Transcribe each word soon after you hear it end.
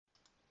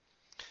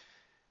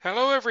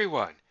Hello,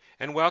 everyone,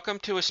 and welcome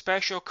to a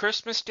special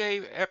Christmas Day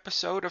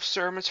episode of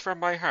Sermons from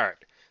My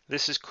Heart.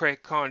 This is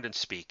Craig Condon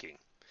speaking.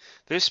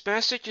 This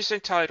message is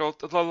entitled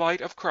The Light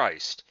of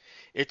Christ.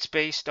 It's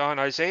based on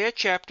Isaiah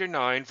chapter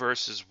 9,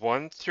 verses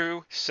 1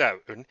 through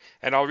 7,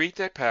 and I'll read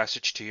that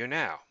passage to you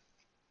now.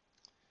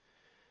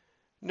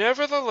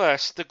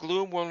 Nevertheless, the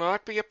gloom will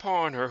not be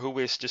upon her who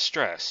is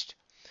distressed,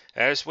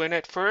 as when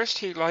at first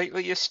he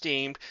lightly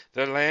esteemed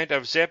the land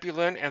of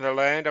Zebulun and the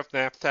land of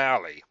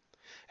Naphtali,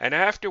 and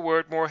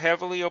afterward more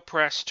heavily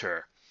oppressed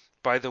her,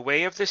 by the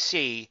way of the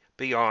sea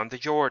beyond the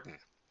Jordan,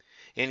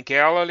 in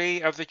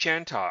Galilee of the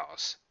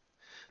Gentiles.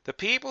 The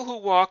people who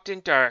walked in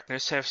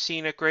darkness have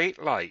seen a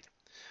great light.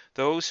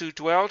 Those who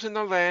dwelt in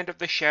the land of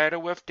the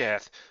shadow of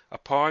death,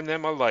 upon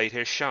them a light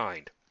has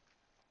shined.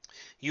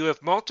 You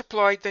have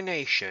multiplied the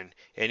nation,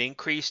 and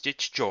increased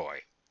its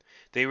joy.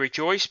 They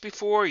rejoice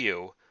before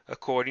you,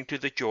 according to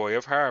the joy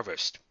of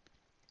harvest,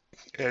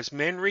 as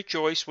men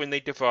rejoice when they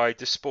divide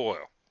the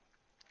spoil.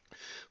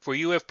 For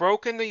you have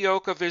broken the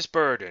yoke of his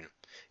burden,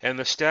 and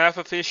the staff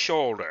of his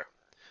shoulder,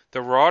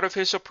 the rod of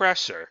his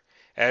oppressor,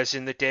 as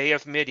in the day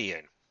of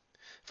Midian.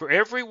 For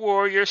every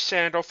warrior's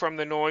sandal from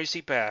the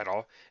noisy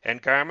battle,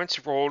 and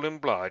garments rolled in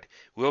blood,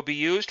 will be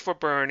used for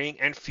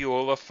burning and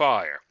fuel of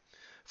fire.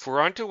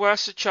 For unto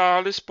us a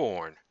child is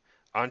born,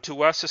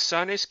 unto us a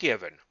son is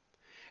given,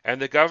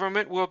 and the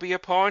government will be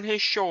upon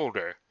his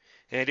shoulder,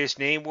 and his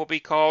name will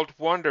be called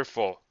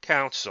Wonderful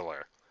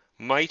Counselor,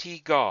 Mighty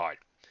God,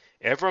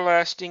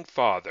 Everlasting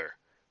Father,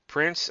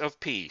 Prince of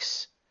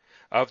Peace.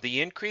 Of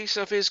the increase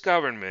of his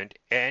government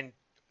and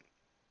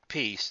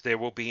peace there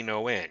will be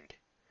no end,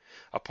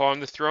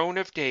 upon the throne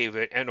of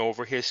David and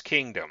over his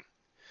kingdom,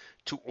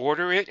 to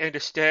order it and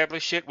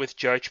establish it with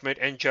judgment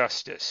and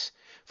justice,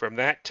 from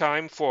that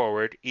time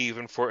forward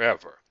even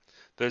forever.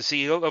 The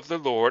zeal of the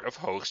Lord of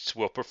hosts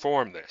will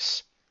perform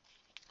this.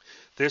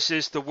 This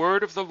is the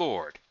word of the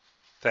Lord.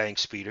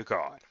 Thanks be to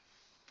God.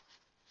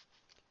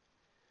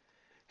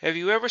 Have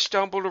you ever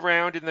stumbled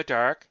around in the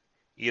dark,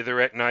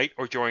 either at night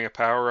or during a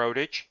power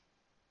outage?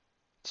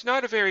 It's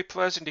not a very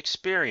pleasant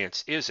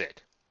experience, is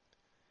it?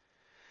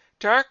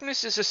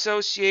 Darkness is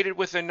associated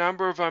with a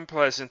number of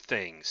unpleasant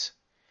things.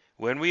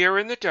 When we are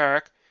in the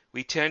dark,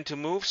 we tend to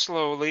move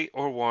slowly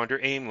or wander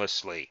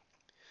aimlessly.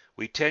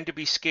 We tend to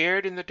be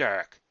scared in the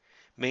dark,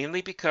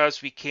 mainly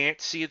because we can't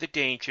see the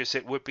dangers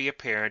that would be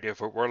apparent if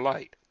it were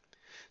light.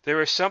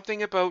 There is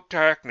something about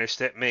darkness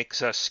that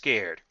makes us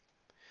scared.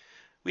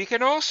 We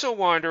can also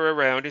wander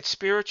around in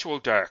spiritual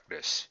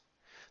darkness.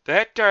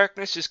 That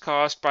darkness is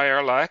caused by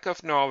our lack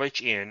of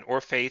knowledge in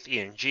or faith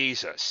in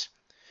Jesus.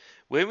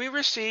 When we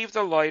receive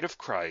the light of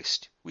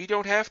Christ, we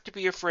don't have to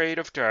be afraid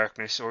of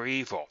darkness or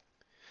evil.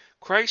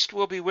 Christ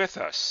will be with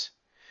us.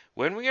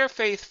 When we are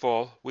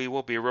faithful, we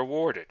will be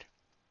rewarded.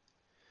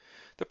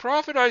 The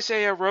prophet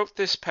Isaiah wrote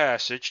this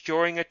passage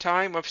during a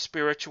time of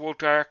spiritual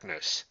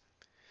darkness.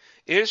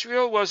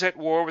 Israel was at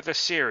war with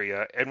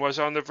Assyria and was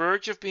on the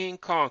verge of being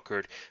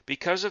conquered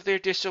because of their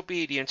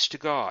disobedience to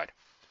God.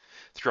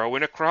 Throw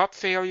in a crop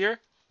failure,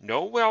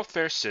 no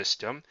welfare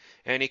system,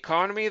 an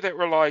economy that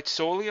relied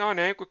solely on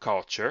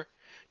agriculture,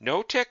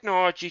 no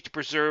technology to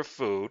preserve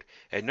food,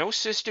 and no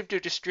system to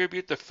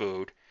distribute the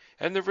food,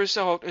 and the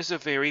result is a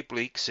very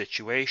bleak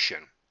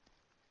situation.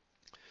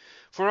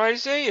 For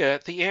Isaiah,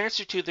 the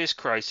answer to this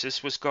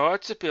crisis was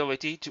God's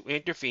ability to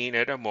intervene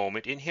at a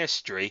moment in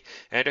history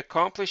and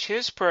accomplish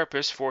his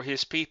purpose for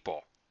his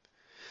people.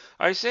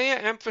 Isaiah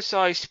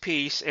emphasized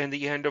peace and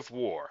the end of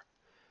war,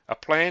 a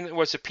plan that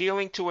was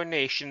appealing to a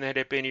nation that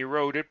had been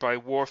eroded by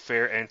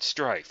warfare and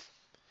strife.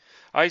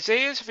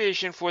 Isaiah's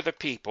vision for the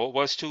people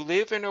was to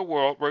live in a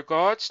world where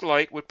God's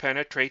light would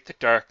penetrate the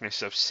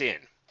darkness of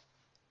sin.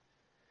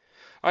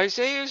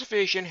 Isaiah's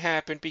vision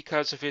happened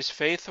because of his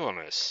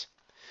faithfulness.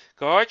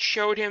 God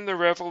showed him the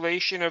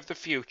revelation of the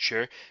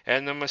future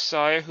and the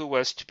Messiah who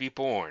was to be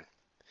born.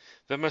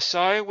 The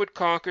Messiah would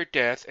conquer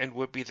death and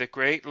would be the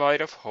great light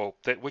of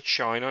hope that would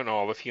shine on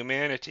all of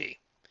humanity.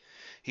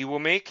 He will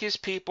make his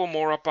people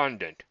more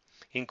abundant,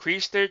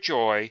 increase their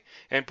joy,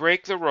 and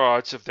break the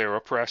rods of their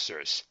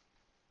oppressors.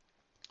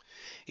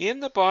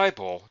 In the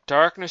Bible,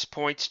 darkness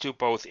points to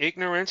both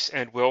ignorance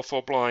and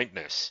willful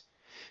blindness.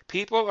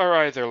 People are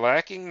either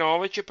lacking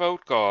knowledge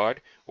about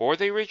God, or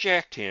they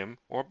reject him,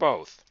 or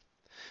both.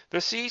 The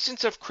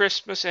seasons of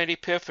Christmas and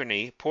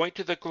Epiphany point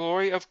to the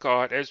glory of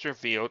God as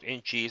revealed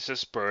in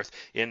Jesus' birth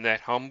in that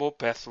humble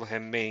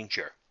Bethlehem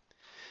manger.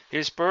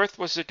 His birth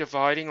was the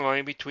dividing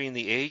line between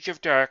the age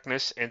of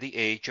darkness and the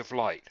age of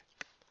light.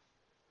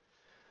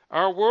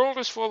 Our world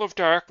is full of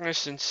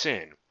darkness and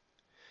sin.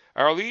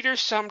 Our leaders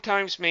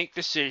sometimes make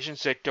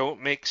decisions that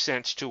don't make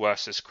sense to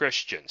us as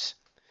Christians.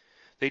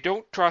 They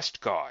don't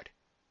trust God.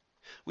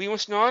 We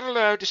must not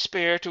allow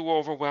despair to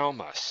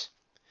overwhelm us.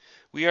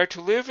 We are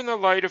to live in the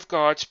light of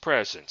God's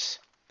presence.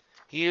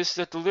 He is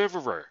the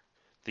deliverer,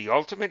 the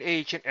ultimate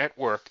agent at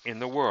work in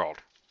the world.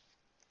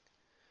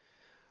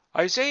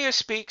 Isaiah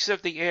speaks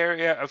of the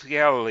area of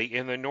Galilee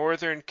in the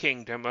northern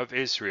kingdom of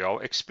Israel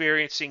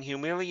experiencing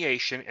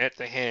humiliation at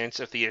the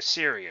hands of the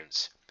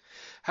Assyrians.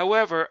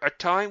 However, a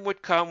time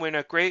would come when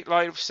a great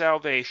light of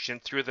salvation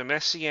through the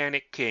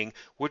Messianic King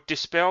would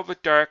dispel the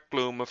dark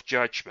gloom of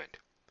judgment.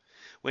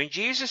 When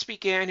Jesus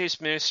began his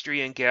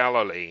ministry in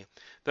Galilee,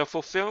 the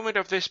fulfillment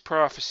of this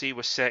prophecy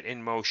was set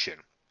in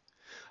motion.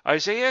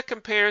 Isaiah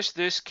compares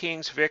this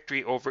king's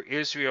victory over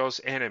Israel's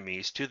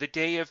enemies to the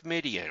day of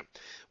Midian,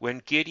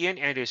 when Gideon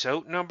and his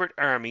outnumbered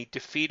army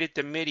defeated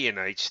the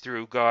Midianites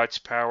through God's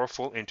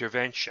powerful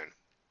intervention.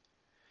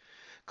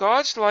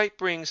 God's light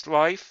brings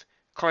life,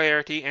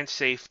 clarity, and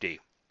safety.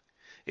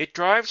 It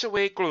drives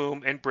away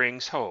gloom and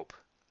brings hope.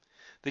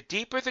 The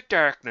deeper the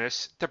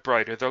darkness, the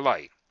brighter the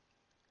light.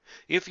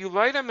 If you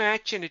light a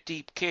match in a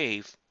deep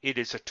cave, it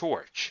is a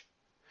torch.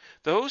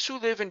 Those who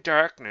live in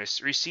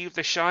darkness receive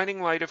the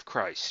shining light of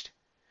Christ.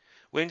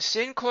 When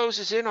sin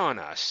closes in on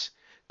us,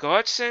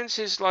 God sends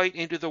his light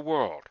into the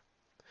world.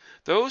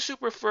 Those who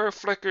prefer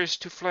flickers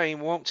to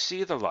flame won't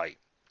see the light.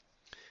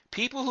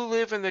 People who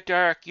live in the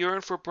dark yearn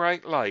for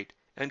bright light,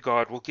 and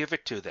God will give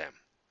it to them.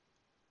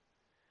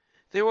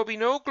 There will be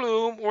no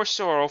gloom or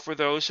sorrow for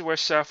those who are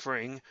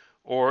suffering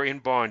or in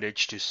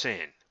bondage to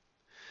sin.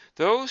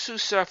 Those who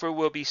suffer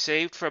will be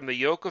saved from the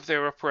yoke of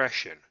their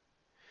oppression.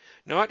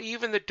 Not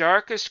even the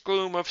darkest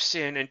gloom of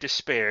sin and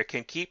despair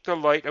can keep the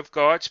light of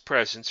God's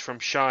presence from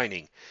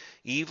shining,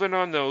 even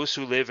on those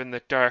who live in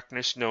the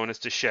darkness known as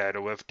the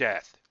shadow of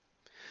death.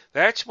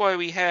 That's why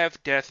we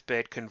have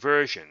deathbed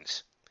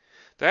conversions.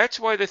 That's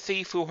why the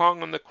thief who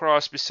hung on the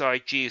cross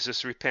beside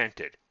Jesus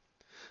repented.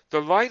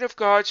 The light of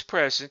God's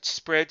presence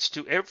spreads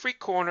to every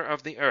corner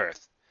of the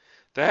earth.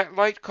 That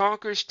light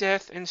conquers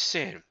death and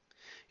sin.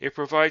 It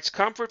provides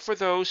comfort for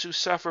those who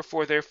suffer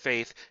for their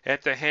faith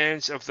at the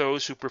hands of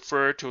those who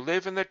prefer to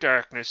live in the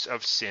darkness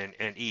of sin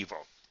and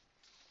evil.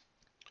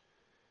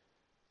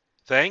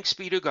 Thanks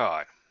be to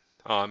God.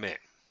 Amen.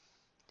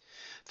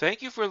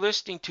 Thank you for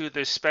listening to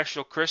this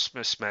special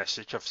Christmas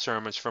message of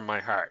Sermons from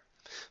My Heart.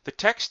 The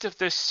text of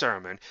this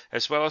sermon,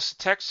 as well as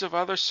the text of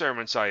other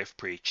sermons I have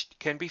preached,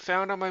 can be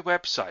found on my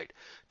website,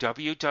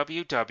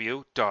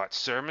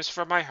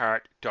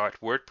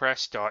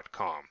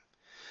 www.sermonsfrommyheart.wordpress.com.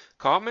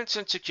 Comments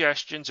and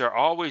suggestions are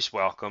always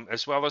welcome,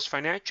 as well as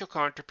financial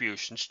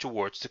contributions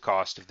towards the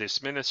cost of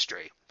this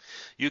ministry.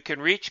 You can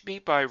reach me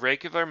by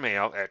regular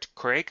mail at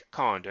Craig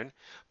Condon,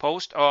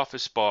 Post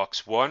Office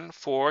Box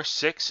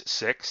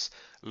 1466,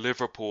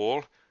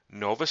 Liverpool,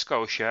 Nova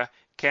Scotia,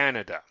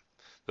 Canada.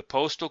 The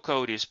postal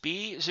code is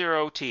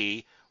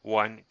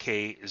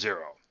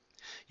B0T1K0.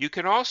 You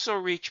can also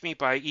reach me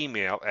by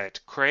email at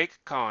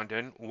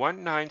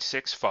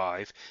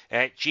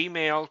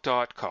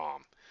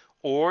craigcondon1965@gmail.com.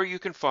 or you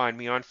can find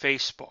me on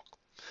Facebook.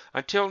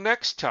 Until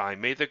next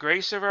time, may the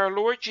grace of our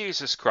Lord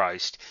Jesus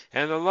Christ,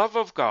 and the love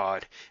of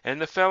God,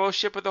 and the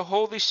fellowship of the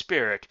Holy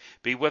Spirit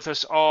be with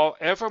us all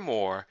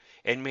evermore,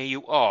 and may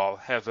you all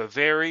have a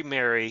very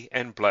merry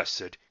and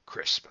blessed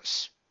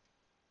Christmas.